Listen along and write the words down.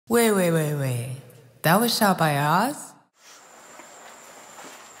Wait. That was shot by Oz?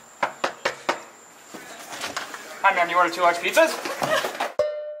 Hi, ma'am, you ordered 2 large pizzas?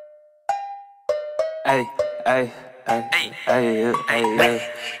 Hey,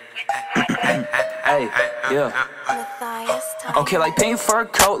 yeah. Okay, like pink fur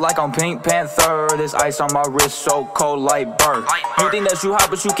coat, like on Pink Panther. This ice on my wrist so cold like burr. You think that you hot,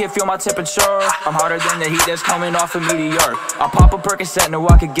 but you can't feel my temperature. I'm hotter than the heat that's coming off a meteor. I pop a Percocet, no,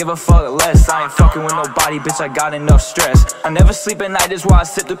 I could give a fuck less. I ain't fucking with nobody, bitch, I got enough stress. I never sleep at night, that's why I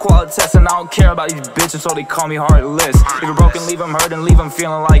sip the quality test. And I don't care about these bitches, so they call me heartless. If you're broken, leave them hurt and leave them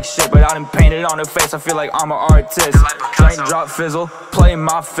feeling like shit. But I done painted on their face, I feel like I'm an artist. Drink, drop, fizzle, play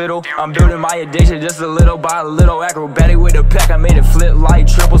my fiddle. I'm building my addiction just a little by a little. Acrobatic with a pack, I made it flip like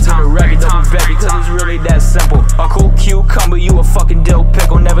triples. Hit the record, double back, because it's really that simple. A cool cucumber, you a fucking dill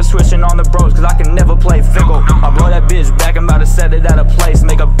pickle. Never switching on the bros, cause I can never play fickle. I blow that bitch back, I'm about to set it out of place.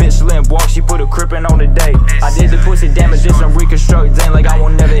 Make a bitch limp walk, she put a crippin' on the day. I did the pussy damage, did some reconstruct dang. Like I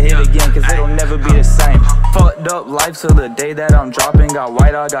won't never hit again, cause it'll never be the same. Fucked up life till the day that I'm dropping. Got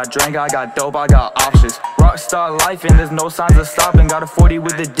white, I got drink, I got dope, I got options. Rockstar life and there's no signs of stopping. Got a 40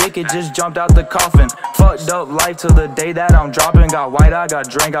 with the dick, it just jumped out the coffin. Fucked up life till the day that I'm dropping. Got white, I got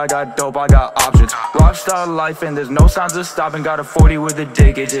drink, I got dope, I got options. Rockstar life and there's no signs of stopping. Got a 40 with the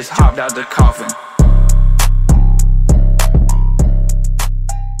dick, it just hopped out the coffin.